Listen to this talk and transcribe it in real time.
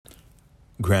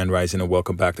Grand Rising and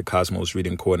welcome back to Cosmos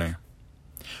Reading Corner.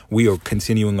 We are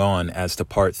continuing on as to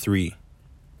part 3,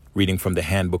 reading from the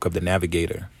Handbook of the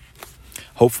Navigator.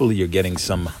 Hopefully you're getting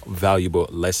some valuable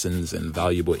lessons and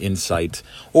valuable insight,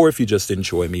 or if you just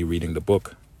enjoy me reading the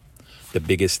book. The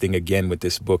biggest thing again with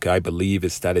this book, I believe,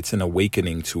 is that it's an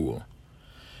awakening tool.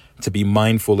 To be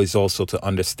mindful is also to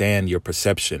understand your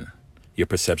perception. Your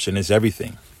perception is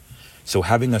everything. So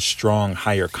having a strong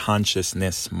higher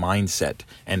consciousness mindset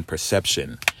and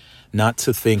perception, not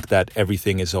to think that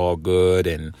everything is all good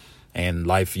and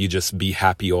life, you just be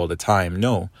happy all the time.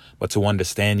 No, but to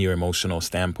understand your emotional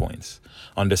standpoints,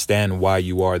 understand why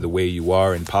you are the way you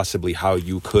are and possibly how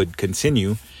you could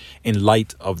continue in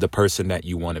light of the person that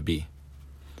you want to be.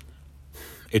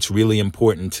 It's really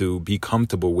important to be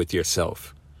comfortable with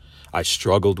yourself. I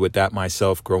struggled with that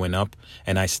myself growing up,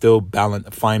 and I still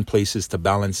find places to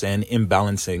balance and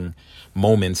imbalancing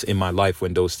moments in my life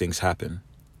when those things happen.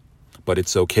 But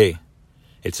it's okay.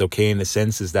 It's okay in the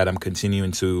sense is that I'm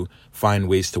continuing to find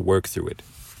ways to work through it.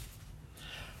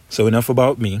 So enough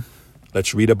about me.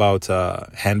 Let's read about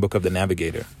Handbook of the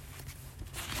Navigator.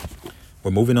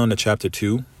 We're moving on to chapter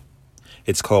 2.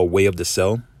 It's called Way of the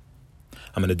Cell.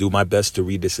 I'm going to do my best to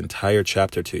read this entire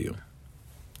chapter to you.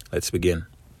 Let's begin.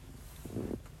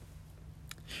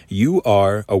 You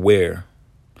are aware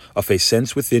of a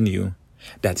sense within you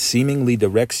that seemingly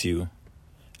directs you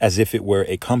as if it were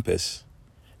a compass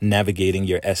navigating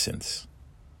your essence.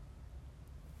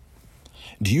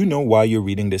 Do you know why you're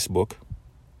reading this book?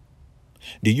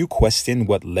 Do you question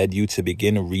what led you to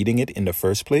begin reading it in the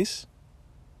first place?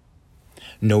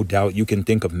 No doubt you can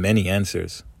think of many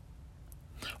answers.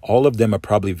 All of them are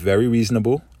probably very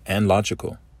reasonable and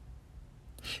logical.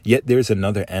 Yet there's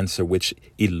another answer which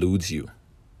eludes you.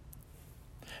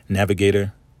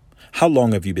 Navigator, how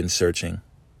long have you been searching?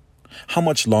 How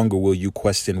much longer will you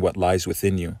question what lies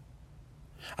within you?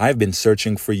 I've been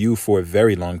searching for you for a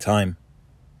very long time.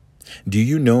 Do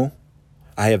you know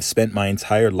I have spent my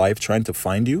entire life trying to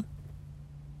find you?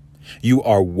 You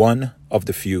are one of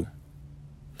the few.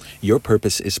 Your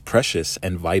purpose is precious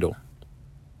and vital.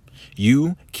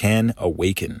 You can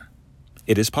awaken.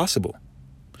 It is possible.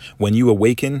 When you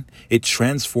awaken, it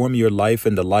transforms your life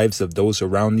and the lives of those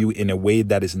around you in a way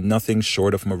that is nothing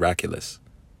short of miraculous.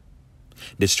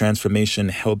 This transformation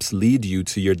helps lead you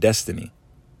to your destiny.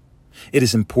 It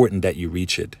is important that you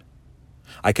reach it.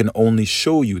 I can only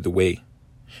show you the way.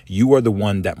 You are the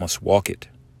one that must walk it.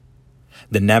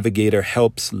 The navigator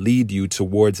helps lead you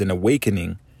towards an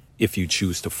awakening if you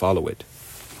choose to follow it.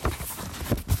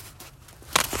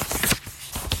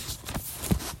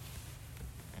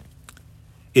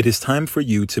 It is time for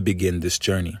you to begin this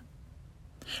journey.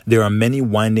 There are many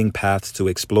winding paths to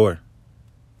explore.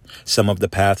 Some of the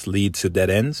paths lead to dead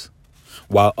ends,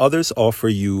 while others offer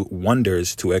you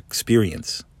wonders to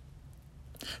experience.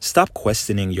 Stop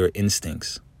questioning your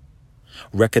instincts.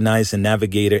 Recognize the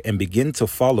navigator and begin to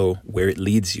follow where it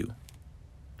leads you.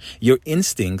 Your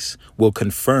instincts will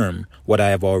confirm what I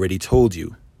have already told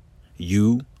you.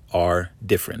 You are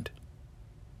different.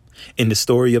 In the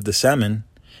story of the salmon,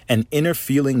 an inner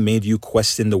feeling made you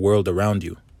question the world around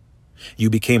you. You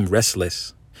became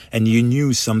restless, and you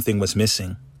knew something was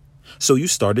missing. So you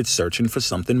started searching for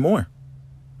something more.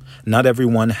 Not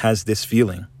everyone has this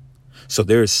feeling, so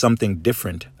there is something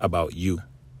different about you.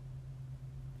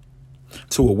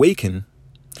 To awaken,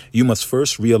 you must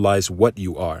first realize what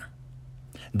you are.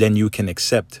 Then you can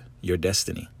accept your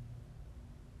destiny.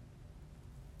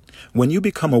 When you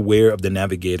become aware of the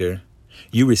navigator,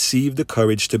 you receive the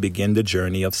courage to begin the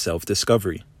journey of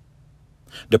self-discovery.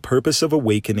 The purpose of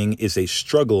awakening is a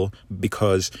struggle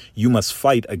because you must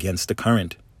fight against the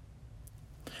current.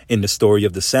 In the story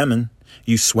of the salmon,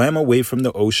 you swam away from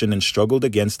the ocean and struggled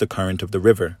against the current of the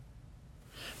river.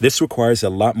 This requires a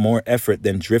lot more effort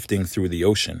than drifting through the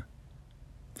ocean.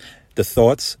 The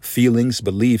thoughts, feelings,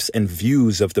 beliefs, and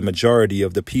views of the majority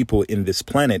of the people in this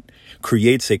planet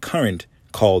creates a current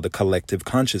called a collective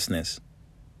consciousness.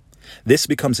 This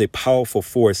becomes a powerful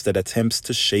force that attempts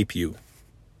to shape you.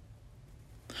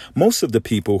 Most of the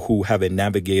people who have a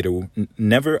navigator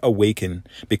never awaken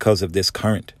because of this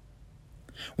current.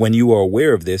 When you are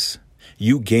aware of this,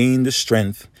 you gain the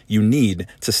strength you need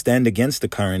to stand against the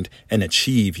current and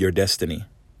achieve your destiny.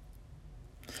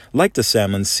 Like the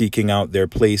salmon seeking out their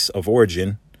place of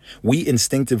origin, we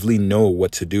instinctively know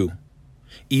what to do.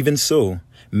 Even so,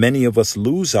 many of us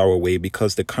lose our way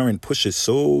because the current pushes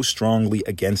so strongly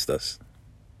against us.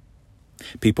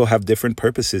 People have different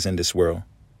purposes in this world.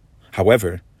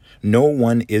 However, no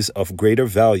one is of greater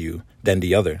value than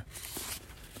the other.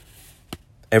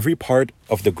 Every part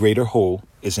of the greater whole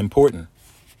is important.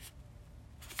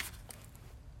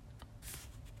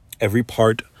 Every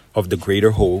part of the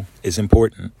greater whole is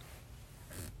important.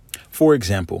 For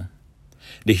example,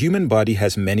 the human body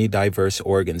has many diverse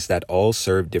organs that all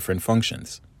serve different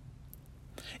functions.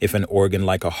 If an organ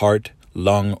like a heart,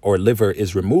 lung, or liver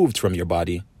is removed from your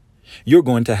body, you're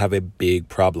going to have a big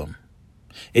problem.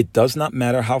 It does not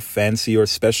matter how fancy or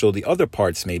special the other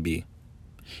parts may be.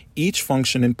 Each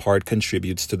function and part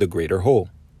contributes to the greater whole.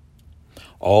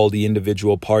 All the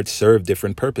individual parts serve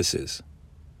different purposes.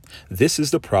 This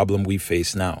is the problem we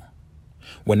face now.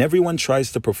 When everyone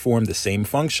tries to perform the same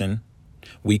function,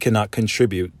 we cannot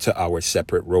contribute to our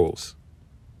separate roles.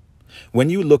 When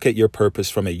you look at your purpose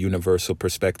from a universal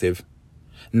perspective,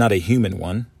 not a human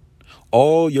one,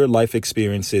 all your life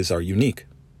experiences are unique.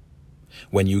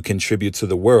 When you contribute to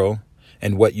the world,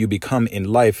 and what you become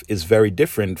in life is very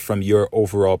different from your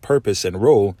overall purpose and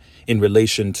role in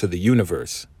relation to the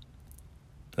universe.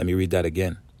 Let me read that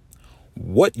again.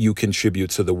 What you contribute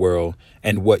to the world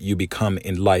and what you become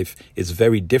in life is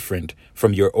very different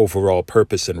from your overall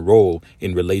purpose and role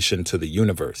in relation to the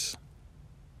universe.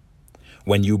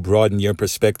 When you broaden your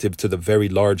perspective to the very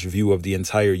large view of the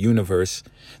entire universe,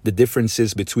 the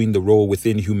differences between the role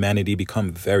within humanity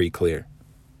become very clear.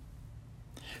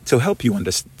 To help you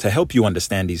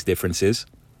understand these differences,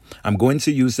 I'm going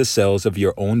to use the cells of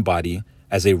your own body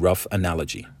as a rough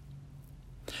analogy.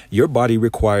 Your body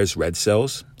requires red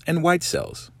cells and white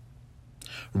cells.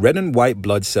 Red and white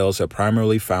blood cells are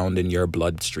primarily found in your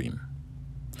bloodstream.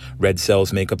 Red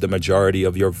cells make up the majority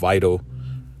and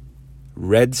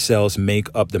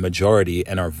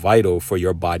are vital for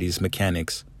your body's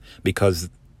mechanics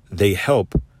because they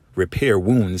help repair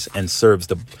wounds and serves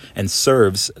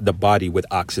the body with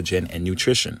oxygen and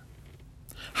nutrition.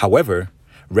 However,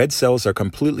 red cells are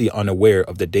completely unaware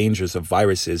of the dangers of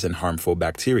viruses and harmful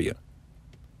bacteria.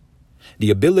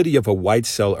 The ability of a white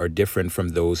cell are different from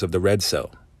those of the red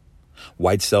cell.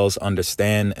 White cells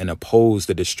understand and oppose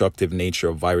the destructive nature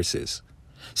of viruses,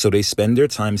 so they spend their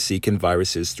time seeking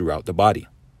viruses throughout the body.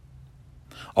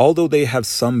 Although they have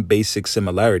some basic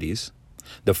similarities,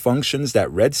 the functions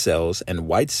that red cells and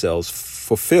white cells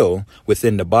fulfill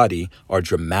within the body are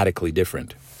dramatically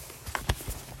different.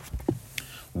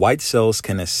 White cells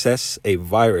can assess a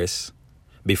virus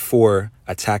before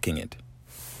attacking it.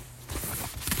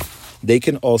 They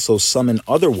can also summon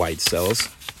other white cells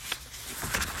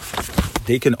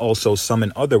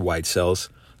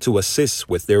to assist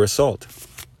with their assault.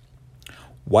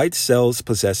 White cells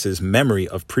possesses memory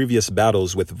of previous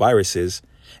battles with viruses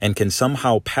and can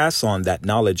somehow pass on that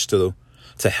knowledge to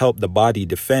help the body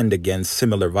defend against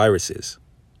similar viruses.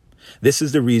 This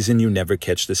is the reason you never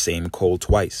catch the same cold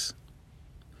twice.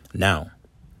 Now,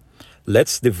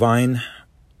 let's divide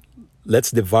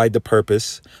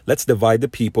the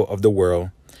people of the world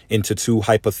into two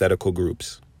hypothetical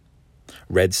groups,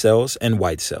 red cells and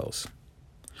white cells.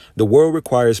 The world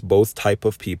requires both type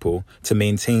of people to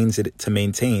maintain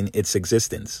its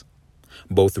existence.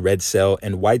 Both red cell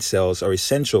and white cells are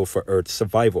essential for Earth's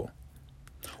survival.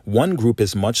 One group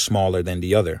is much smaller than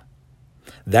the other.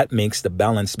 That makes the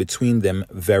balance between them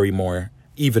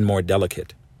even more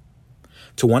delicate.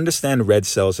 To understand red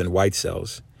cells and white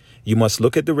cells, you must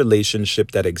look at the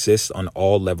relationship that exists on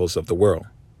all levels of the world.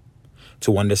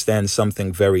 To understand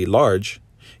something very large,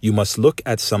 you must look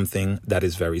at something that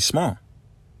is very small.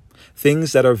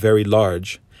 Things that are very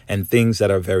large and things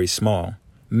that are very small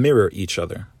mirror each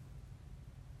other.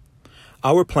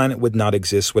 Our planet would not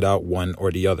exist without one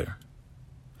or the other.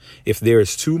 If there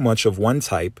is too much of one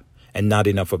type and not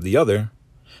enough of the other,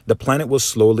 the planet will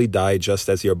slowly die just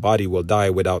as your body will die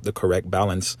without the correct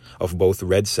balance of both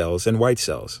red cells and white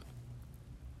cells.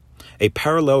 A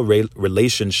parallel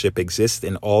relationship exists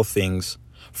in all things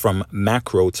from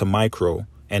macro to micro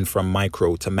and from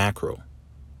micro to macro.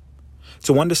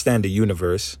 To understand the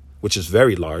universe, which is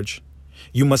very large,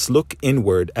 you must look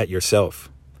inward at yourself,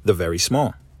 the very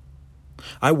small.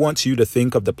 I want you to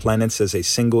think of the planets as a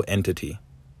single entity.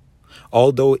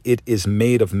 Although it is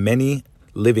made of many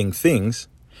living things,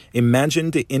 imagine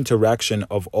the interaction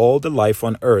of all the life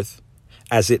on Earth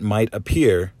as it might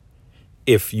appear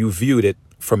if you viewed it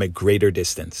from a greater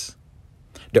distance.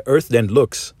 The Earth then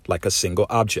looks like a single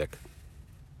object.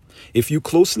 If you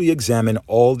closely examine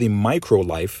all the micro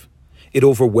life, it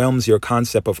overwhelms your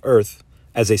concept of Earth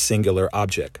as a singular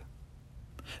object.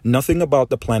 Nothing about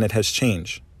the planet has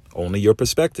changed, only your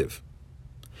perspective.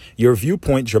 Your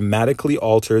viewpoint dramatically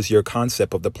alters your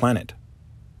concept of the planet.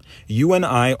 You and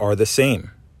I are the same.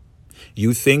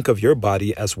 You think of your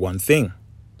body as one thing.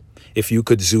 If you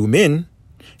could zoom in,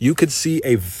 you could see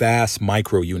a vast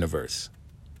micro-universe.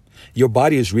 Your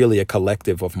body is really a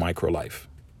collective of micro-life.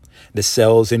 The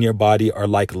cells in your body are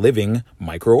like living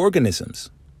microorganisms.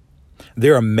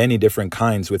 There are many different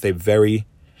kinds with a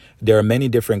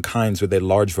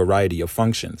large variety of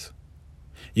functions.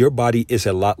 Your body is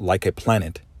a lot like a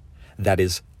planet that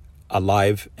is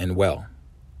alive and well.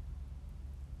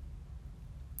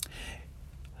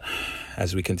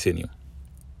 As we continue,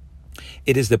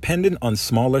 it is dependent on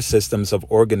smaller systems of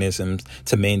organisms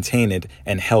to maintain it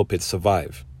and help it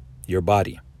survive. Your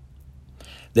body.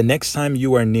 The next time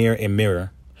you are near a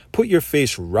mirror, put your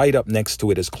face right up next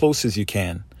to it as close as you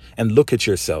can and look at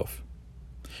yourself.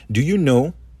 Do you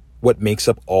know what makes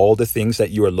up all the things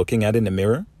that you are looking at in the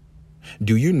mirror?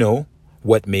 Do you know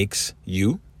what makes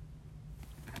you?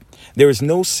 There is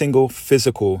no single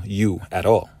physical you at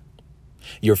all.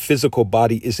 Your physical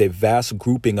body is a vast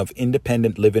grouping of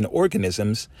independent living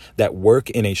organisms that work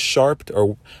in a shared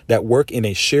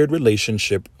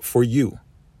relationship for you,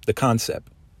 the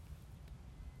concept.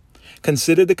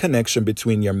 Consider the connection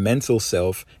between your mental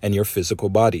self and your physical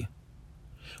body.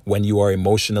 When you are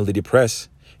emotionally depressed,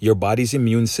 your body's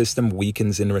immune system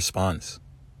weakens in response.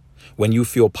 When you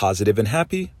feel positive and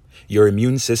happy, your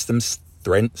immune system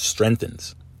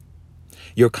strengthens.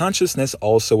 Your consciousness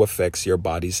also affects your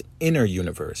body's inner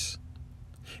universe.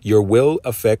 Your will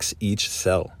affects each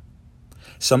cell.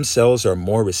 Some cells are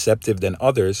more receptive than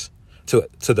others to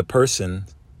the person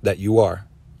that you are.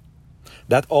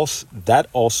 That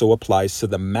also applies to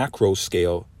the macro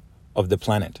scale of the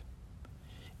planet.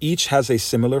 Each has a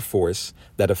similar force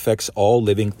that affects all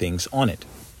living things on it.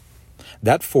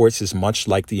 That force is much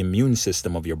like the immune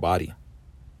system of your body.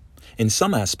 In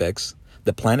some aspects,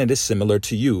 the planet is similar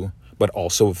to you, but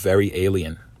also very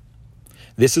alien.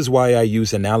 This is why I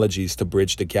use analogies to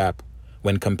bridge the gap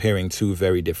when comparing two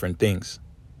very different things.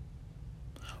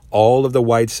 All of the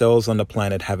white cells on the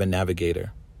planet have a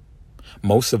navigator.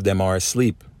 Most of them are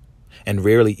asleep and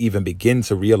rarely even begin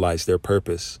to realize their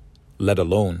purpose, let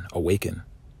alone awaken.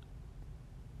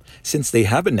 Since they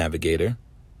have a navigator,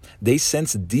 they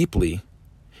sense deeply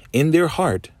in their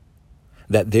heart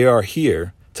that they are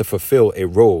here to fulfill a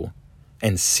role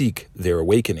and seek their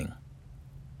awakening.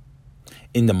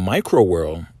 In the micro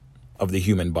world of the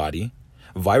human body,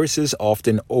 viruses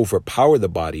often overpower the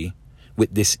body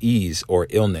with disease or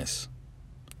illness.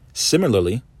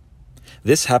 Similarly,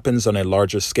 this happens on a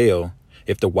larger scale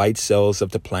if the white cells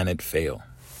of the planet fail.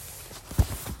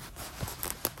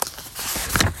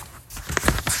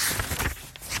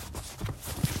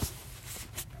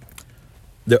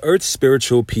 The Earth's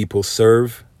spiritual people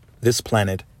serve this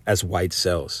planet as white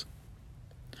cells.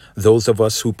 Those of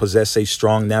us who possess a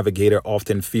strong navigator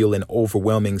often feel an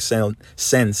overwhelming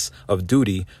sense of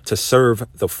duty to serve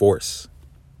the force.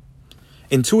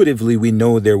 Intuitively, we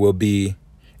know there will be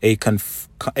a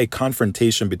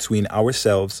confrontation between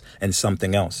ourselves and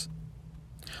something else.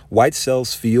 White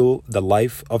cells feel the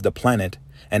life of the planet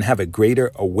and have a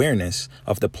greater awareness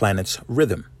of the planet's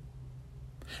rhythm.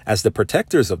 As the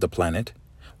protectors of the planet,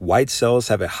 white cells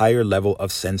have a higher level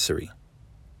of sensory.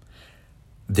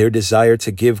 Their desire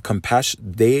to give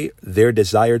compassionately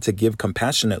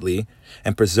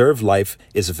and preserve life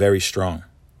is very strong.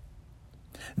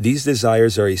 These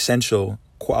desires are essential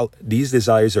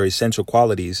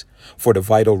qualities for the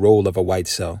vital role of a white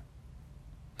cell.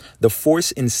 The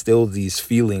force instilled these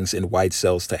feelings in white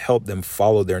cells to help them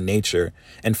follow their nature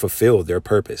and fulfill their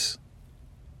purpose.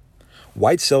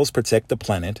 White cells protect the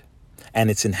planet and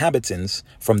its inhabitants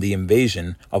from the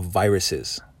invasion of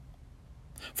viruses.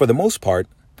 For the most part,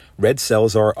 red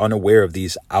cells are unaware of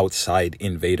these outside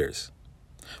invaders.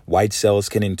 White cells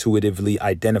can intuitively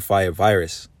identify a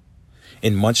virus.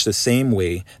 In much the same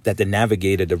way that the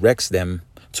navigator directs them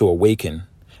to awaken,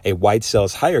 a white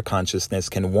cell's higher consciousness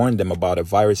can warn them about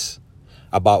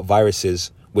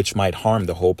viruses which might harm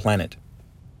the whole planet.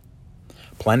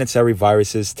 Planetary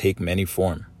viruses take many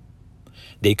forms.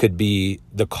 They could be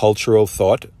the cultural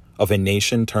thought of a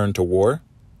nation turned to war,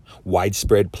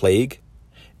 widespread plague,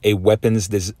 weapons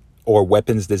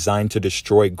designed to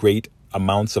destroy great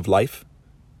amounts of life.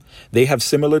 They have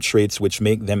similar traits which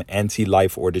make them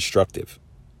anti-life or destructive.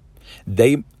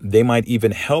 They might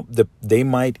even help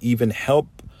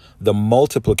the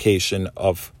multiplication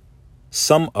of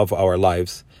some of our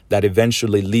lives that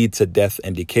eventually lead to death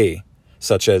and decay,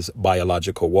 such as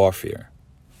biological warfare.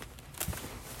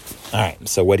 All right,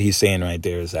 so what he's saying right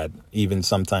there is that even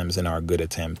sometimes in our good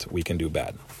attempt, we can do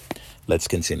bad. Let's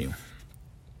continue.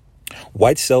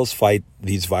 White cells fight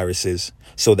these viruses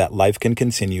so that life can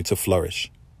continue to flourish.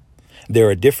 They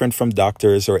are different from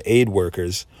doctors or aid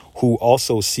workers who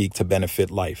also seek to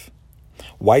benefit life.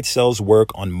 White cells work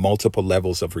on multiple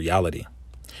levels of reality.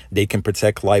 They can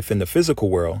protect life in the physical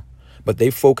world, but they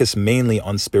focus mainly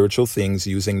on spiritual things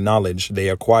using knowledge they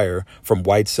acquire from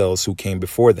white cells who came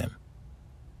before them.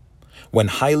 When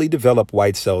highly developed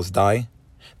white cells die,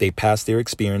 they pass their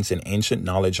experience and ancient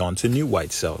knowledge on to new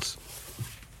white cells.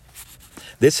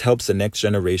 This helps the next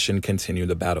generation continue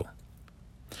the battle.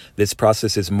 This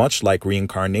process is much like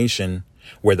reincarnation,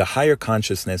 where the higher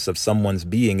consciousness of someone's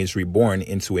being is reborn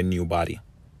into a new body.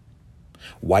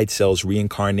 White cells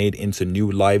reincarnate into new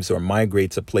lives or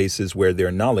migrate to places where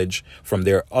their knowledge from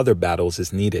their other battles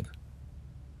is needed.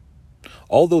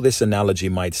 Although this analogy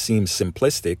might seem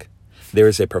simplistic, there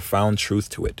is a profound truth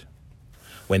to it.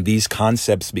 When these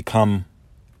concepts become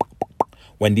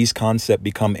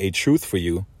a truth for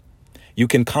you, you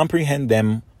can comprehend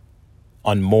them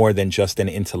on more than just an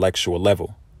intellectual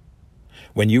level.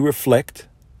 When you reflect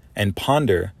and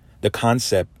ponder the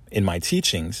concept in my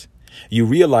teachings, you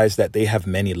realize that they have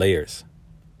many layers.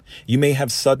 You may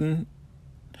have sudden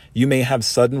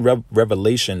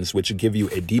revelations which give you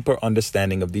a deeper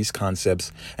understanding of these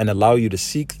concepts and allow you to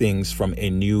seek things from a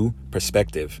new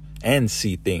perspective and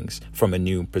see things from a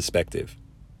new perspective.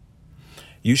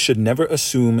 You should never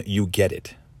assume you get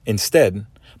it. Instead,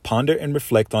 ponder and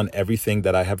reflect on everything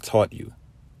that I have taught you.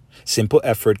 Simple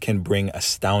effort can bring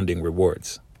astounding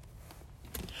rewards.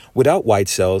 Without white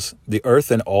cells, the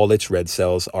earth and all its red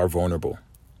cells are vulnerable.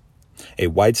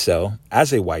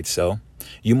 As a white cell,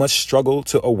 you must struggle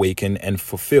to awaken and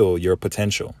fulfill your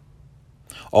potential.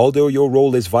 Although your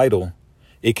role is vital,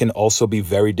 it can also be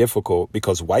very difficult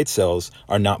because white cells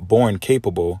are not born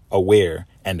capable, aware,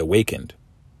 and awakened.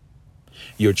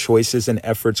 Your choices and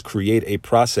efforts create a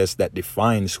process that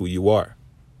defines who you are.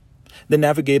 The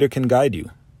navigator can guide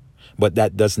you, but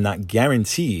that does not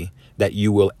guarantee that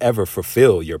you will ever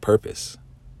fulfill your purpose.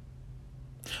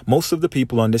 Most of the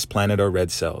people on this planet are red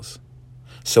cells,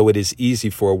 so it is easy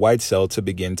for a white cell to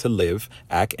begin to live,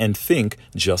 act, and think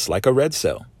just like a red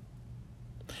cell.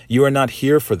 You are not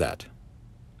here for that.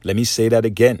 Let me say that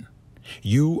again.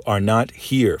 You are not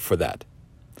here for that.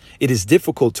 It is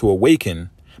difficult to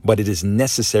awaken, but it is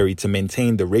necessary to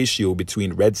maintain the ratio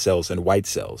between red cells and white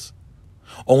cells.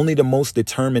 Only the most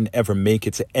determined ever make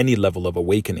it to any level of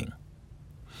awakening.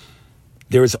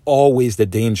 There is always the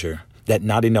danger that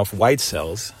not enough white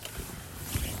cells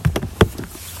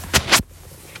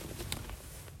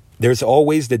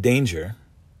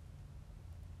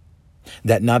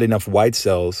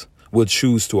will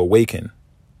choose to awaken.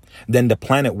 Then the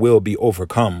planet will be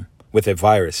overcome with a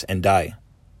virus and die.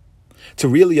 To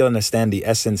really understand the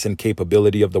essence and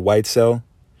capability of the white cell,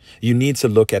 you need to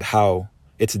look at how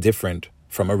it's different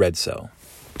from a red cell.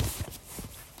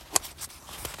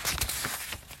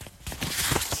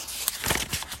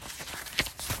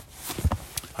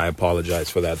 I apologize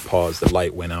for that pause. The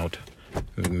light went out.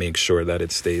 Make sure that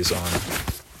it stays on.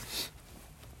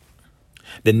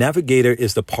 The navigator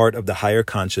is the part of the higher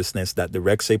consciousness that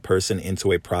directs a person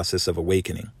into a process of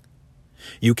awakening.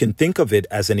 You can think of it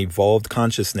as an evolved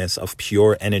consciousness of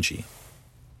pure energy.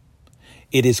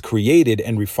 It is created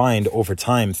and refined over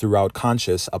time throughout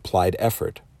conscious applied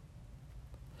effort.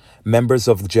 Members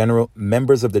of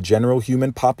the general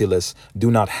human populace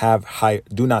do not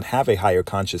have a higher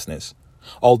consciousness,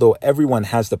 although everyone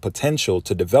has the potential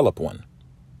to develop one.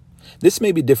 This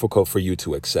may be difficult for you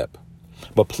to accept,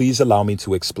 but please allow me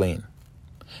to explain.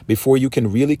 Before you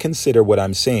can really consider what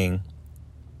I'm saying,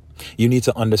 you need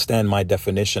to understand my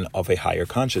definition of a higher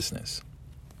consciousness.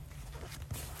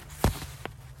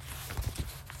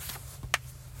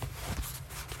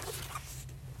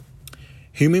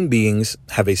 Human beings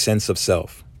have a sense of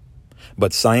self,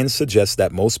 but science suggests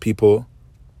that most people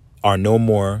are no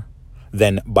more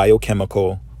than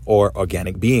biochemical or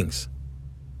organic beings.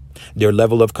 Their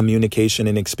level of communication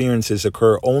and experiences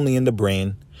occur only in the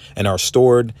brain and are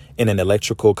stored in an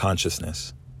electrical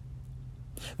consciousness.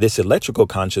 This electrical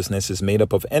consciousness is made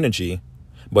up of energy,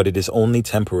 but it is only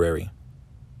temporary.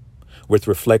 With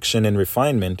reflection and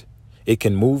refinement, it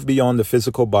can move beyond the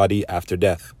physical body after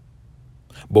death.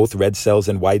 Both red cells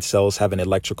and white cells have an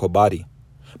electrical body,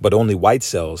 but only white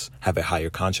cells have a higher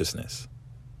consciousness.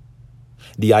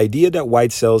 The idea that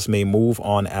white cells may move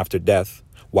on after death,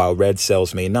 while red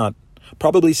cells may not,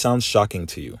 probably sounds shocking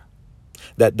to you.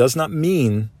 That does not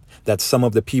mean that some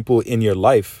of the people in your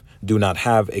life do not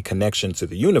have a connection to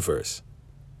the universe.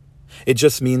 It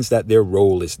just means that their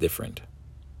role is different.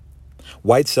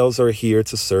 White cells are here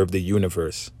to serve the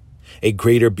universe, a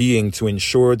greater being to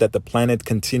ensure that the planet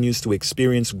continues to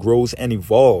experience, grows, and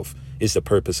evolve is the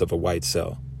purpose of a white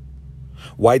cell.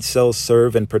 White cells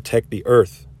serve and protect the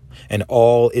earth and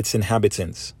all its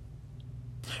inhabitants.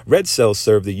 Red cells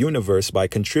serve the universe by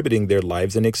contributing their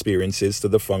lives and experiences to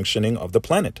the functioning of the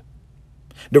planet.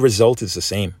 The result is the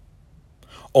same.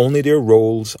 Only their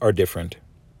roles are different.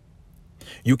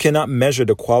 You cannot measure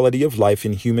the quality of life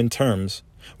in human terms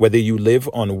Whether you live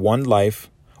on one life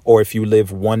or if you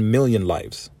live 1,000,000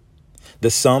 lives,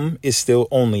 the sum is still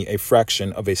only a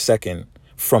fraction of a second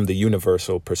from the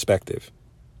universal perspective.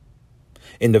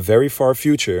 In the very far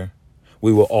future,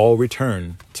 we will all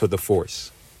return to the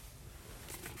Force.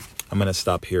 I'm going to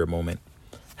stop here a moment.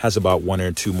 Has about 1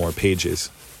 or 2 more pages.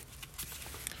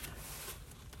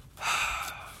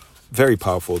 Very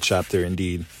powerful chapter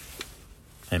indeed.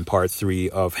 And part 3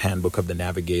 of Handbook of the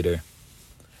Navigator.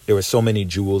 There were so many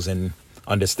jewels and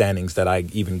understandings that I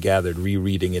even gathered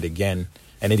rereading it again.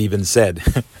 And it even said,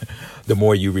 the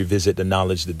more you revisit the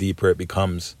knowledge, the deeper it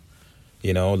becomes.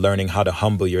 You know, learning how to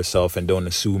humble yourself and don't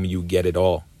assume you get it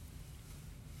all.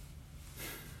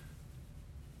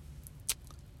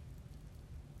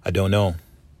 I don't know.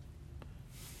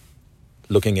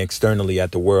 Looking externally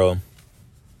at the world,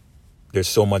 there's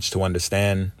so much to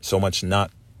understand, so much not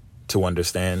to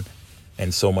understand,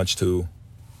 and so much to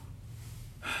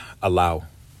allow.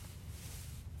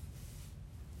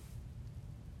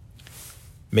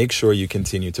 Make sure you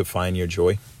continue to find your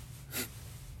joy.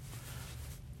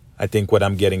 I think what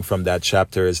I'm getting from that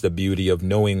chapter is the beauty of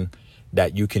knowing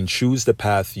that you can choose the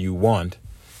path you want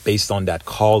based on that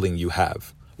calling you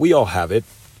have. We all have it.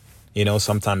 You know,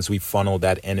 sometimes we funnel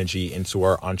that energy into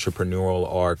our entrepreneurial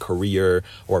or career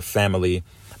or family,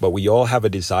 but we all have a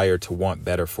desire to want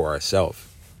better for ourselves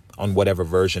on whatever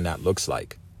version that looks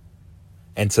like.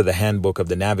 And to the Handbook of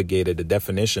the Navigator, the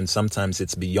definition, sometimes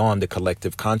it's beyond the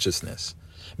collective consciousness,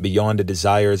 beyond the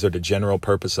desires or the general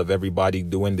purpose of everybody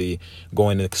going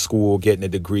to school, getting a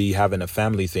degree, having a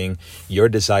family thing. Your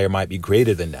desire might be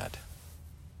greater than that.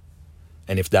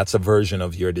 And if that's a version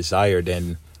of your desire,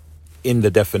 then in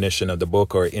the definition of the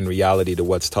book, or in reality to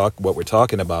what we're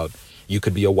talking about, you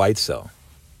could be a white cell.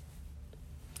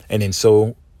 And in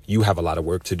so you have a lot of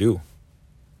work to do.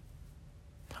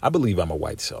 I believe I'm a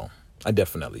white cell. I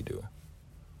definitely do.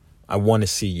 I want to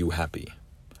see you happy.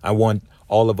 I want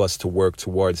all of us to work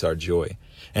towards our joy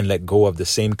and let go of the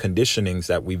same conditionings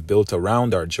that we've built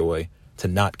around our joy to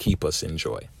not keep us in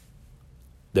joy.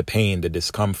 The pain, the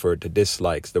discomfort, the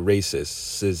dislikes, the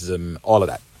racism, all of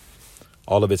that.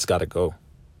 All of it's got to go.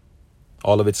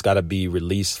 All of it's got to be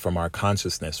released from our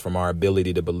consciousness, from our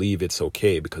ability to believe it's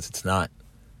okay, because it's not.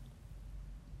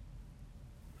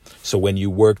 So when you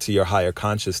work to your higher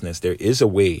consciousness, there is a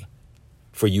way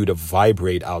for you to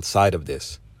vibrate outside of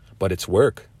this, but it's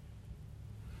work.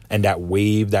 And that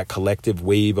wave, that collective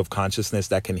wave of consciousness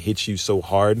that can hit you so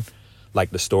hard, like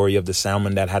the story of the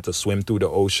salmon that had to swim through the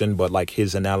ocean, but like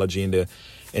his analogy in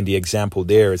the example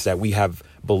there is that we have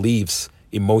beliefs,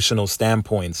 emotional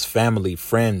standpoints, family,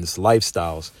 friends,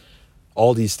 lifestyles,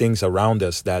 all these things around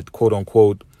us that quote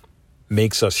unquote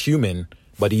makes us human.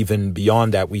 But even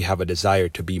beyond that, we have a desire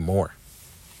to be more.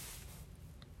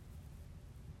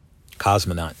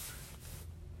 Cosmonaut.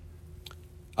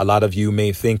 A lot of you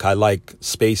may think I like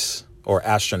space or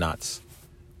astronauts.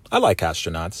 I like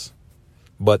astronauts.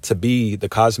 But to be the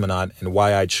cosmonaut and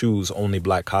why I choose only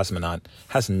black cosmonaut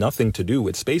has nothing to do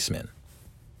with spacemen.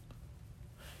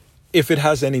 If it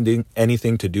has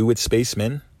anything to do with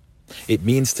spacemen, it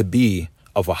means to be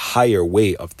of a higher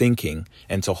way of thinking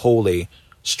and to hold a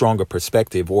stronger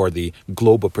perspective, or the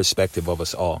global perspective of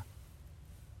us all.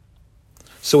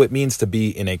 So it means to be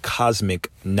in a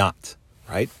cosmic knot,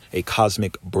 right? A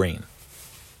cosmic brain.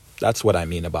 That's what I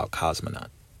mean about cosmonaut.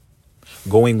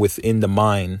 Going within the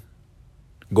mind,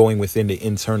 going within the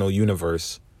internal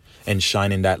universe, and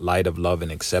shining that light of love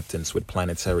and acceptance with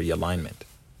planetary alignment.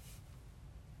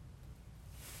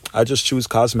 I just choose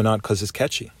cosmonaut because it's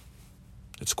catchy.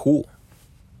 It's cool.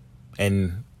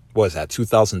 And what was that,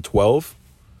 2012?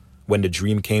 When the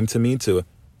dream came to me to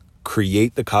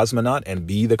create the cosmonaut and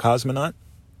be the cosmonaut,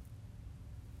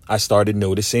 I started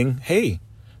noticing, hey,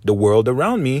 the world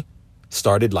around me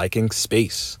started liking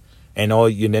space. And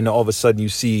then all of a sudden you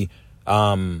see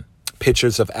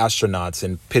pictures of astronauts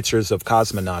and pictures of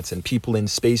cosmonauts and people in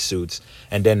spacesuits.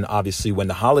 And then obviously when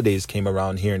the holidays came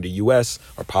around here in the US,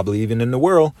 or probably even in the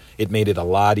world, it made it a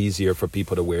lot easier for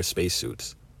people to wear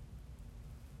spacesuits.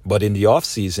 But in the off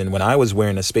season, when I was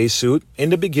wearing a spacesuit,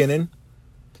 in the beginning,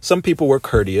 some people were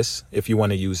courteous, if you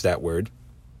want to use that word.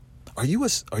 Are you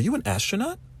an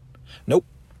astronaut? Nope.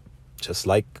 Just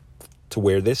like to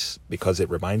wear this because it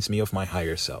reminds me of my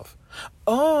higher self.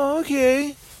 Oh,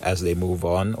 okay. As they move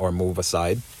on or move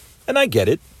aside. And I get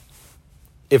it.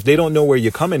 If they don't know where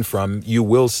you're coming from, you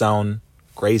will sound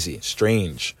crazy,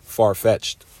 strange,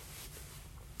 far-fetched.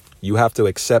 You have to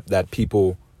accept that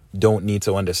people don't need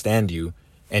to understand you,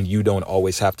 and you don't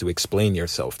always have to explain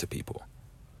yourself to people,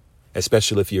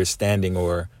 especially if you're standing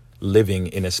or living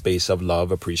in a space of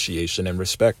love, appreciation, and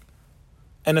respect,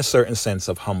 and a certain sense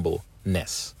of humble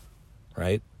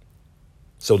right?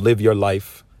 So live your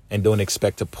life and don't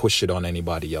expect to push it on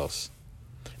anybody else.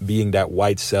 Being that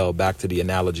white cell, back to the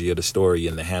analogy of the story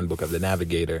in the Handbook of the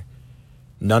Navigator,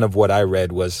 none of what I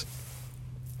read was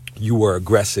you were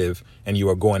aggressive and you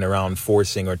were going around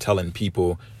forcing or telling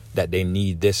people that they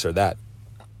need this or that.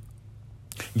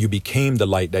 You became the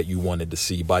light that you wanted to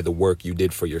see by the work you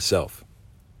did for yourself.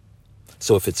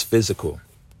 So if it's physical,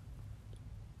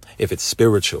 if it's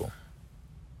spiritual,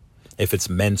 if it's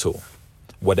mental,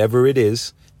 whatever it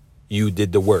is, you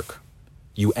did the work.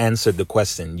 You answered the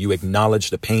question. You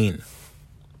acknowledged the pain.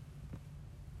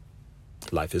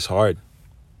 Life is hard.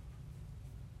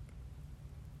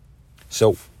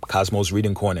 So, Cosmos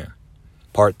Reading Corner,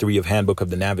 Part 3 of Handbook of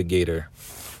the Navigator.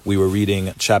 We were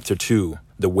reading Chapter 2,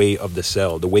 The Way of the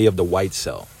Cell, The Way of the White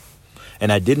Cell.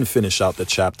 And I didn't finish out the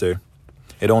chapter.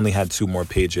 It only had 2 more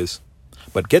pages.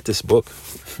 But get this book.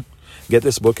 Get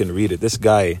this book and read it. This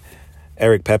guy,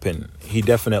 Eric Pepin, he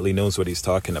definitely knows what he's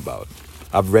talking about.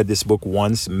 I've read this book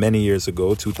once, many years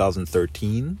ago,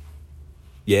 2013.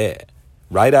 Yeah,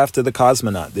 right after The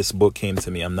Cosmonaut, this book came to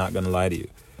me. I'm not going to lie to you.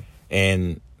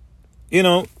 And, you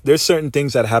know, there's certain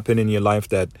things that happen in your life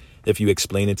that if you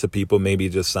explain it to people, maybe it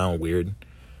just sound weird.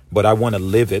 But I want to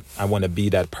live it. I want to be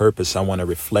that purpose. I want to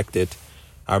reflect it.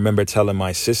 I remember telling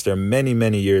my sister many,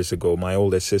 many years ago, my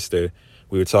older sister,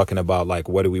 we were talking about, like,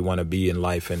 what do we want to be in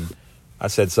life? And I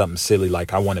said something silly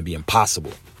like, I want to be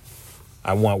impossible.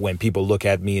 I want when people look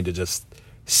at me to just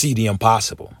see the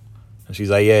impossible. And she's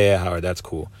like, yeah, Howard, that's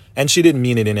cool. And she didn't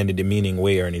mean it in any demeaning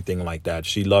way or anything like that.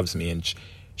 She loves me.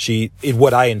 And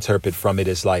what I interpret from it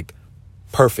is like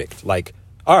perfect. Like,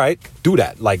 all right, do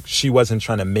that. Like, she wasn't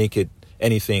trying to make it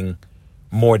anything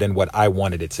more than what I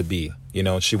wanted it to be. You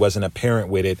know, she wasn't a parent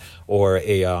with it or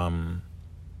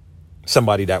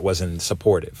somebody that wasn't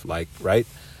supportive, like, right?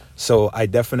 So I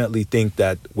definitely think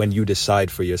that when you decide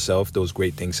for yourself, those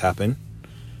great things happen.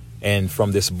 And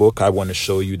from this book, I want to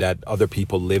show you that other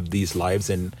people live these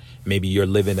lives and maybe you're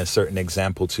living a certain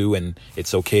example too. And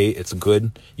it's okay. It's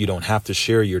good. You don't have to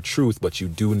share your truth, but you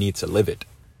do need to live it.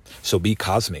 So be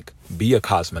cosmic, be a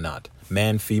cosmonaut,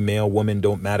 man, female, woman,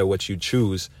 don't matter what you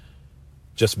choose.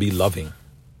 Just be loving,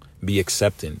 be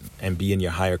accepting, and be in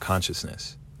your higher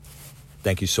consciousness.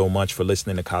 Thank you so much for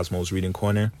listening to Cosmos Reading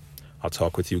Corner. I'll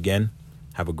talk with you again.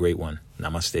 Have a great one.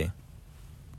 Namaste.